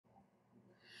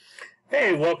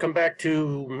Hey, welcome back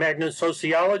to Magnet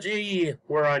Sociology.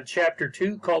 We're on Chapter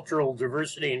 2, Cultural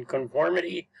Diversity and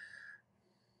Conformity.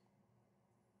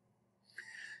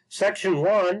 Section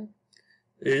 1,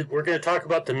 we're going to talk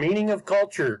about the meaning of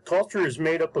culture. Culture is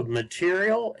made up of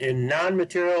material and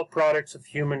non-material products of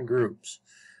human groups.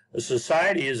 A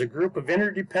society is a group of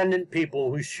interdependent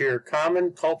people who share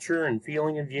common culture and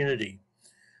feeling of unity.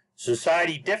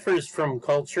 Society differs from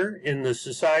culture in that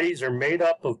societies are made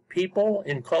up of people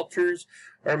and cultures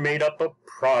are made up of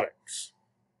products.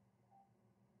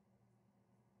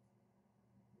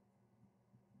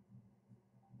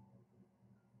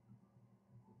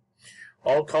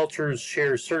 All cultures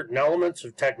share certain elements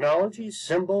of technology,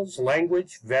 symbols,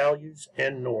 language, values,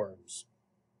 and norms.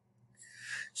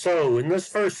 So in this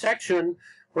first section,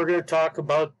 we're going to talk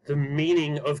about the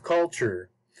meaning of culture.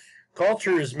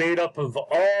 Culture is made up of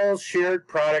all shared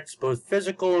products, both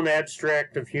physical and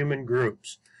abstract, of human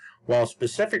groups. While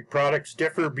specific products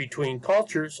differ between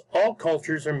cultures, all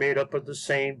cultures are made up of the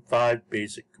same 5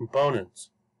 basic components.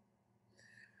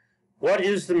 What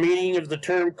is the meaning of the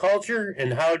term culture,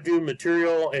 and how do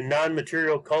material and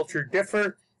non-material culture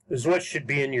differ is what should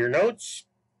be in your notes.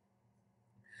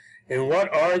 And what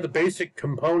are the basic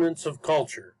components of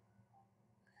culture?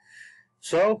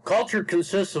 So, culture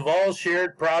consists of all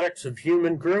shared products of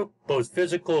human group, both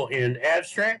physical and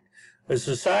abstract. A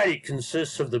society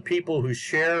consists of the people who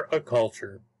share a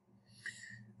culture.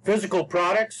 Physical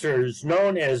products are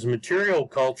known as material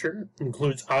culture,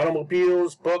 includes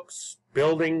automobiles, books,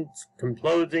 buildings,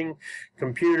 clothing,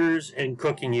 computers, and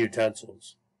cooking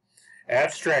utensils.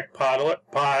 Abstract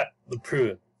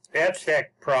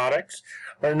products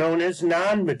are known as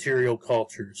non-material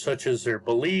culture, such as their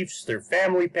beliefs, their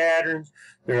family patterns,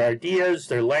 their ideas,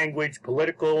 their language,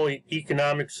 political,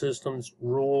 economic systems,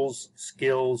 rules,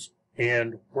 skills,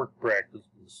 and work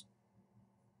practices.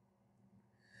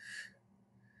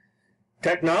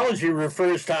 Technology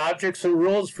refers to objects and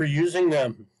rules for using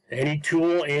them. Any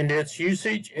tool and its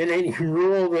usage, and any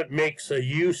rule that makes a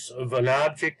use of an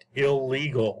object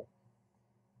illegal.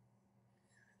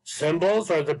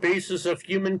 Symbols are the basis of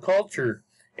human culture.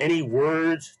 Any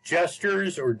words,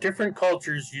 gestures, or different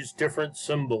cultures use different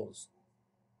symbols.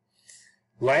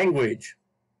 Language.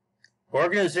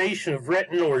 Organization of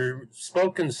written or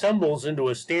spoken symbols into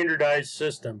a standardized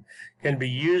system can be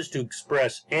used to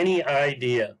express any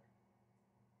idea.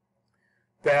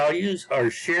 Values are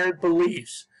shared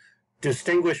beliefs,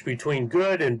 distinguish between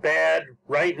good and bad,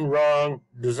 right and wrong,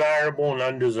 desirable and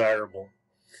undesirable.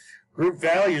 Group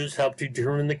values help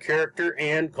determine the character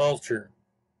and culture.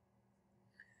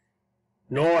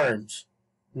 Norms.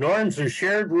 Norms are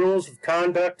shared rules of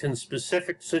conduct in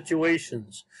specific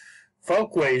situations.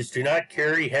 Folkways do not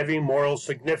carry heavy moral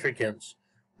significance.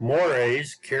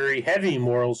 Mores carry heavy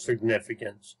moral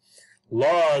significance.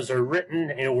 Laws are written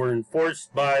and were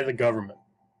enforced by the government.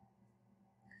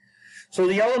 So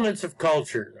the elements of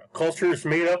culture. Culture is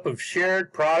made up of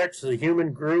shared products of the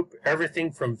human group,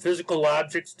 everything from physical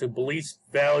objects to beliefs,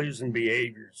 values, and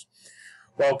behaviors.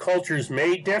 While cultures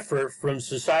may differ from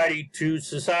society to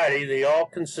society, they all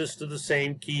consist of the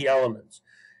same key elements: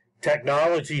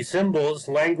 technology, symbols,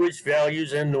 language,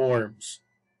 values, and norms.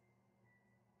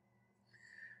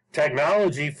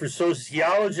 Technology. For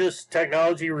sociologists,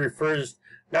 technology refers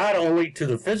not only to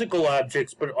the physical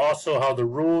objects, but also how the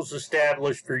rules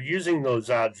established for using those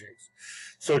objects.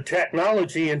 So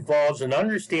technology involves an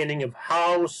understanding of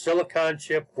how silicon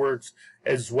chip works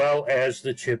as well as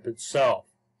the chip itself.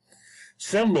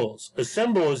 Symbols. A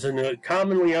symbol is a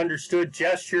commonly understood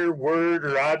gesture, word,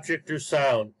 or object or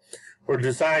sound, or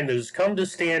design that has come to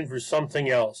stand for something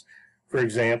else. For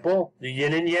example, the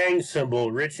yin and yang symbol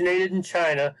originated in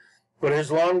China, but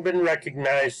has long been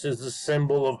recognized as the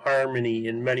symbol of harmony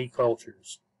in many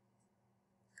cultures.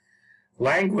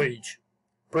 Language.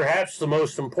 Perhaps the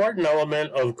most important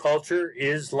element of culture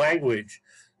is language,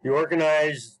 the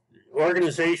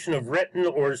organization of written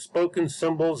or spoken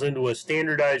symbols into a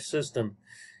standardized system.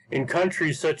 In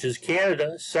countries such as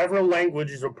Canada, several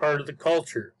languages are part of the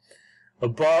culture.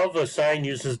 Above, a sign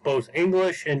uses both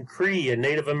English and Cree, a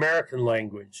Native American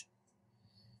language.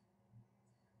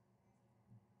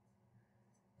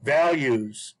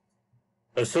 Values.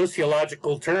 A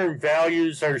sociological term,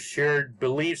 values are shared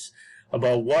beliefs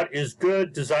about what is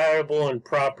good, desirable, and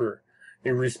proper.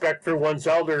 And respect for one's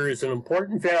elder is an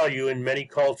important value in many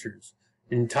cultures.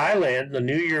 In Thailand, the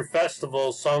New Year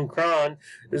festival, Songkran,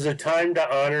 is a time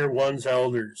to honor one's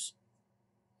elders.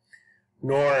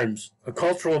 Norms. A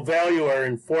cultural value are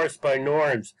enforced by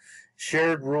norms,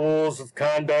 shared rules of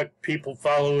conduct people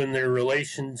follow in their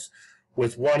relations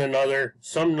with one another.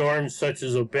 Some norms, such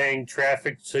as obeying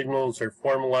traffic signals, are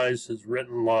formalized as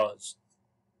written laws.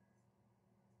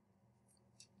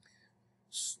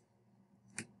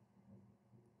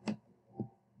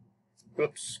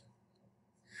 Oops.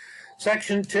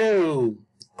 Section 2,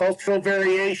 cultural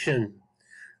variation.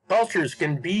 Cultures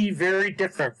can be very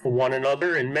different from one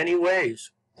another in many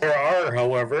ways. There are,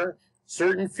 however,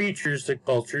 certain features that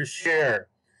cultures share.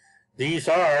 These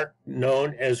are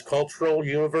known as cultural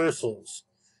universals.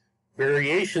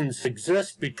 Variations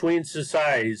exist between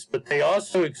societies, but they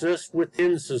also exist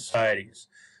within societies.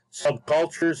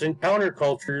 Subcultures and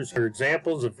countercultures are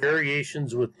examples of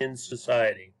variations within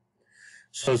society.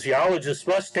 Sociologists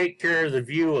must take care of the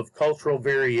view of cultural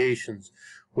variations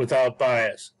without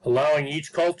bias, allowing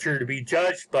each culture to be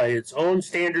judged by its own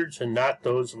standards and not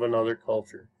those of another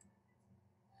culture.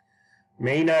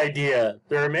 Main idea.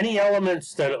 There are many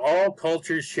elements that all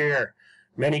cultures share.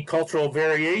 Many cultural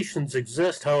variations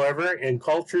exist, however, and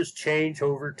cultures change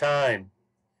over time.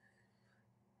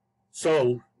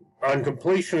 So, on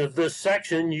completion of this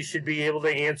section, you should be able to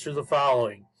answer the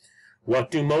following.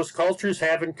 What do most cultures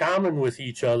have in common with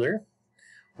each other?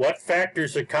 What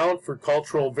factors account for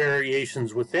cultural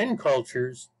variations within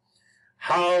cultures?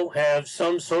 How have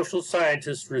some social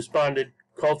scientists responded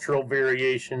to cultural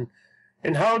variation?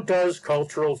 And how does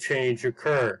cultural change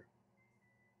occur?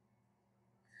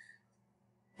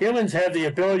 Humans have the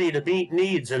ability to meet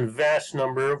needs in a vast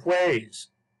number of ways.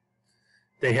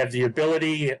 They have the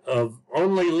ability of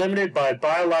only limited by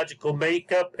biological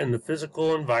makeup and the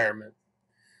physical environment.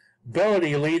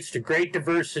 Ability leads to great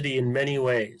diversity in many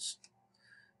ways.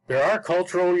 There are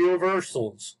cultural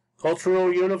universals.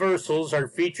 Cultural universals are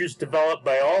features developed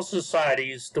by all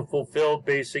societies to fulfill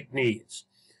basic needs.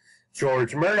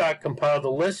 George Murdoch compiled a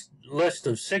list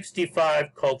of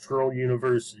 65 cultural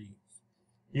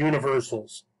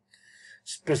universals.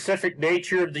 Specific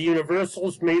nature of the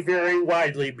universals may vary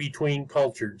widely between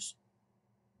cultures.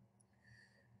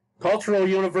 Cultural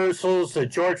universals that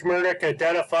George Murdoch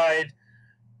identified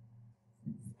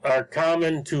are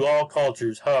common to all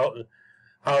cultures.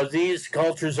 How these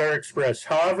cultures are expressed,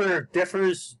 however, it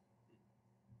differs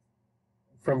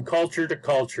from culture to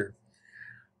culture.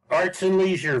 Arts and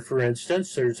leisure, for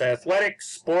instance, there's athletics,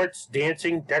 sports,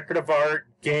 dancing, decorative art,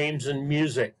 games, and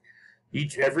music.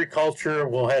 Every culture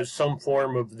will have some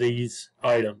form of these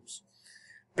items.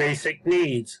 Basic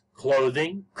needs,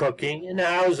 clothing, cooking, and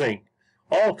housing.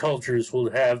 All cultures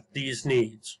will have these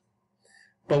needs.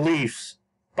 Beliefs,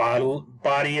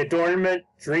 body adornment,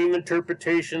 dream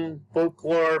interpretation,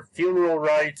 folklore, funeral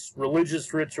rites,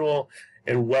 religious ritual,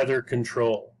 and weather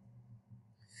control.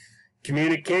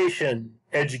 Communication,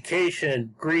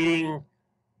 education, greeting,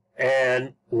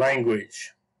 and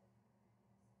language.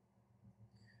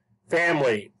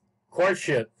 Family,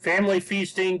 courtship, family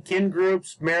feasting, kin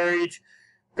groups, marriage,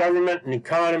 government and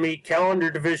economy,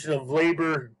 calendar division of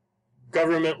labor,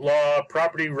 government law,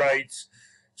 property rights,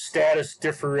 status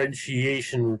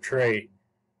differentiation of trade.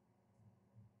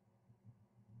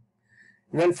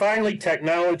 And then finally,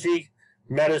 technology,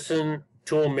 medicine,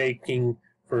 tool making,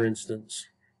 for instance.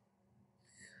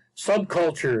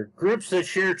 Subculture, groups that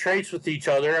share traits with each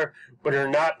other but are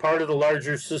not part of the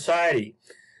larger society.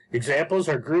 Examples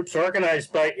are groups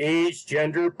organized by age,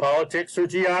 gender, politics, or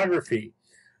geography.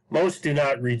 Most do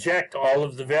not reject all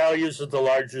of the values of the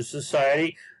larger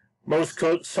society. Most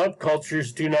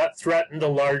subcultures do not threaten the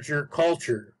larger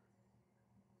culture.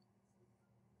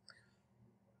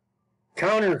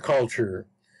 Counterculture.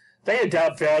 They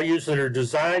adopt values that are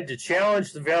designed to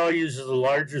challenge the values of the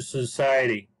larger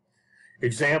society.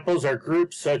 Examples are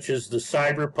groups such as the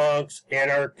cyberpunks,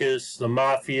 anarchists, the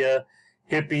mafia,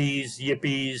 hippies,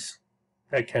 yippies,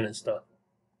 that kind of stuff.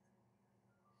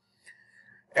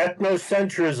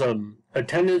 Ethnocentrism, a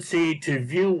tendency to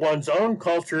view one's own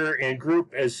culture and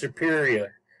group as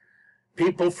superior.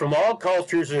 People from all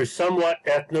cultures are somewhat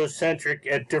ethnocentric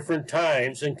at different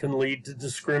times and can lead to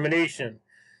discrimination.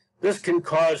 This can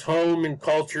cause home and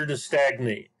culture to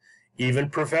stagnate. Even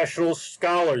professional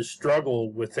scholars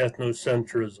struggle with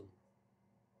ethnocentrism.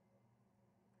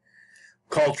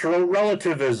 Cultural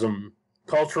relativism.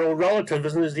 Cultural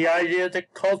relativism is the idea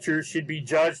that culture should be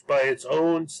judged by its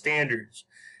own standards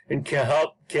and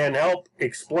can help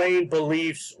explain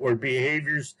beliefs or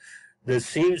behaviors that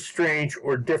seem strange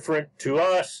or different to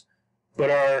us but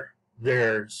are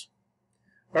theirs.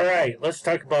 All right, let's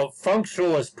talk about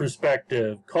functionalist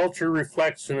perspective. Culture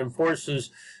reflects and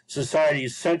enforces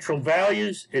society's central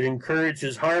values. It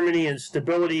encourages harmony and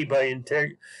stability by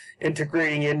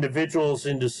integrating individuals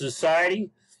into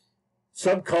society.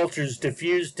 Subcultures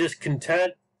diffuse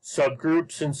discontent,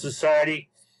 subgroups in society.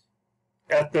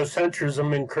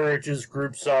 Ethnocentrism encourages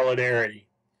group solidarity.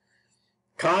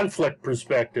 Conflict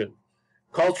perspective.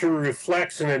 Culture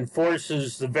reflects and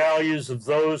enforces the values of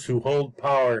those who hold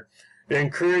power. It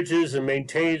encourages and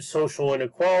maintains social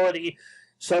inequality.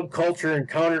 Subculture and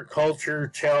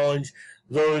counterculture challenge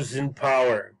those in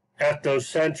power.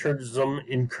 Ethnocentrism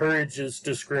encourages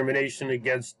discrimination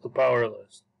against the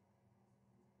powerless.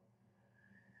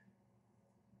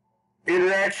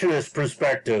 Interactionist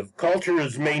perspective. Culture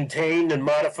is maintained and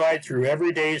modified through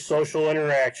everyday social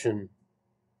interaction.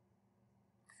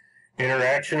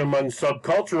 Interaction among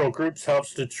subcultural groups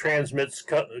helps to transmit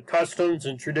customs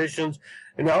and traditions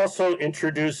and also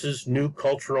introduces new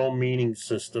cultural meaning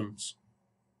systems.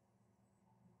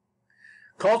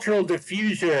 Cultural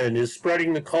diffusion is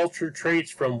spreading the culture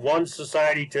traits from one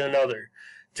society to another.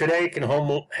 Today can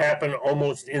happen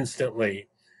almost instantly.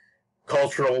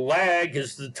 Cultural lag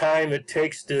is the time it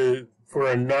takes for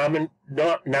a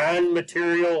non-material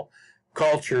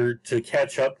culture to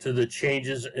catch up to the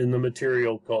changes in the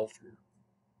material culture.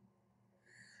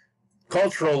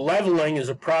 Cultural leveling is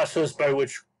a process by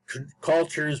which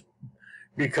cultures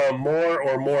become more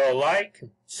or more alike.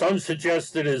 Some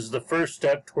suggest it is the first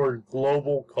step toward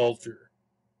global culture.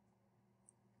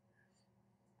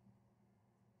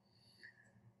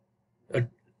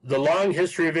 The long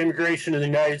history of immigration in the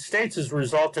United States has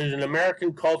resulted in an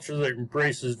American culture that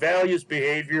embraces values,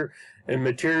 behavior, and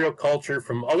material culture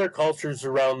from other cultures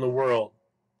around the world.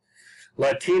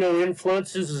 Latino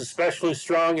influence is especially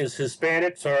strong as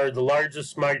Hispanics are the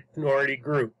largest minority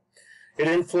group. It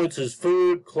influences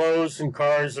food, clothes, and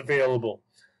cars available.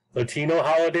 Latino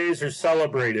holidays are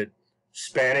celebrated.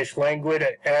 Spanish language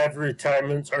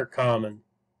advertisements are common.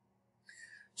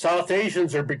 South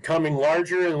Asians are becoming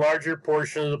larger and larger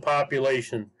portion of the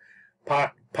population.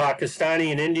 Pakistani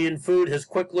and Indian food has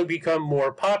quickly become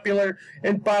more popular,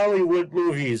 and Bollywood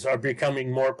movies are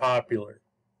becoming more popular.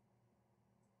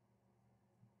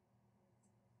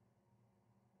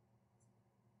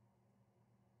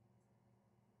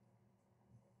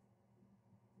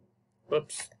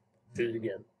 Oops, did it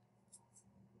again.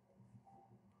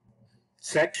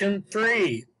 Section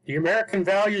 3, the American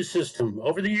value system.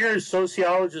 Over the years,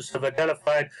 sociologists have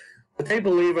identified what they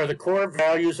believe are the core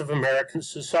values of American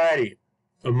society.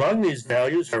 Among these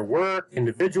values are work,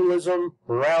 individualism,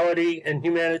 morality, and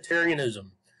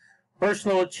humanitarianism,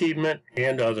 personal achievement,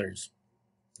 and others.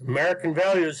 American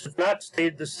values have not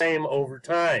stayed the same over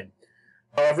time.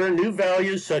 However, new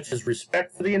values such as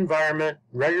respect for the environment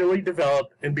regularly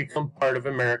develop and become part of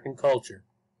American culture.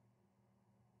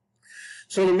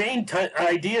 So the main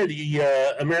idea of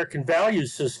the American value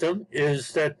system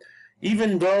is that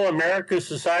even though America's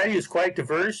society is quite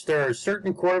diverse, there are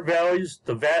certain core values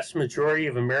the vast majority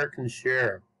of Americans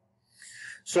share.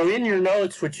 So in your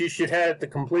notes, which you should have at the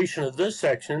completion of this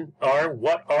section, are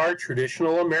what are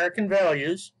traditional American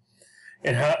values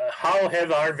and how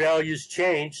have our values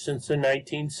changed since the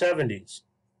 1970s.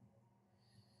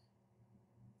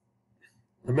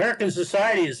 American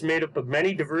society is made up of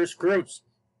many diverse groups,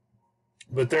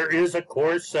 but there is a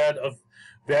core set of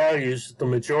values that the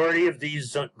majority of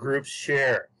these groups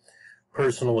share.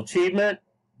 Personal achievement,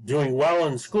 doing well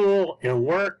in school and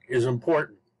work is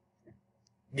important.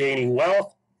 Gaining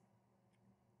wealth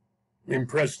and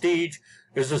prestige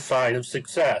is a sign of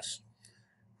success.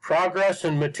 Progress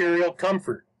and material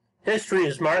comfort. History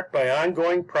is marked by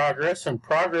ongoing progress, and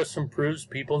progress improves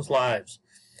people's lives.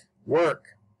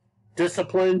 Work.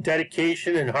 Discipline,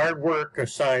 dedication, and hard work are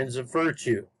signs of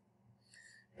virtue.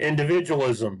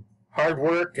 Individualism. Hard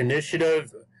work,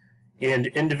 initiative, and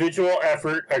individual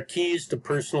effort are keys to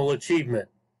personal achievement.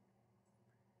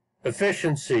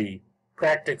 Efficiency,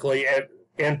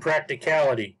 and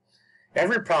practicality.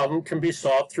 Every problem can be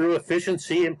solved through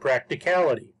efficiency and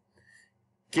practicality.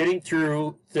 Getting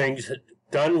through things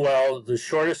done well the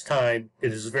shortest time,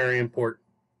 it is very important.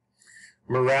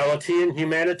 Morality and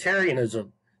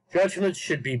humanitarianism. Judgments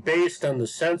should be based on the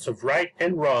sense of right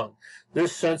and wrong.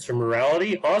 This sense of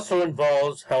morality also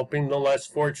involves helping the less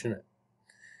fortunate.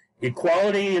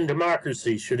 Equality and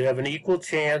democracy should have an equal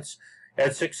chance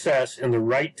at success and the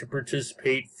right to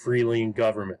participate freely in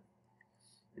government.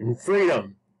 And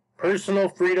freedom. Personal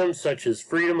freedoms such as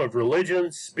freedom of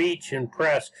religion, speech, and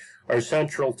press are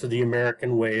central to the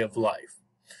American way of life.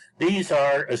 These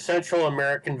are essential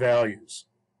American values.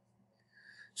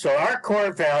 So our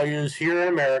core values here in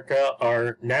America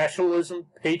are nationalism,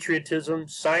 patriotism,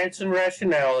 science and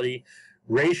rationality,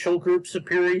 racial group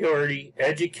superiority,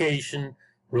 education,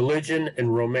 religion,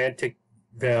 and romantic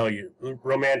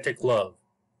love.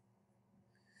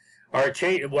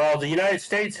 While the United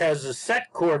States has a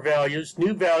set core values,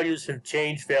 new values have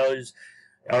changed values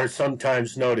are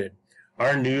sometimes noted.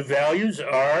 Our new values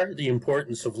are the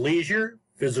importance of leisure,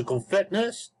 physical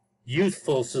fitness,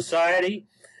 youthful society,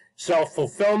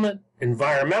 self-fulfillment,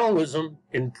 environmentalism,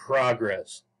 and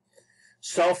progress.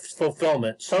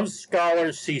 self-fulfillment. Some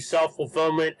scholars see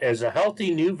self-fulfillment as a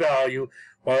healthy new value,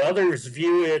 while others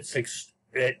view it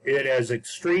as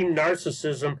extreme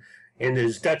narcissism and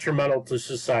is detrimental to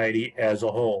society as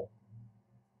a whole.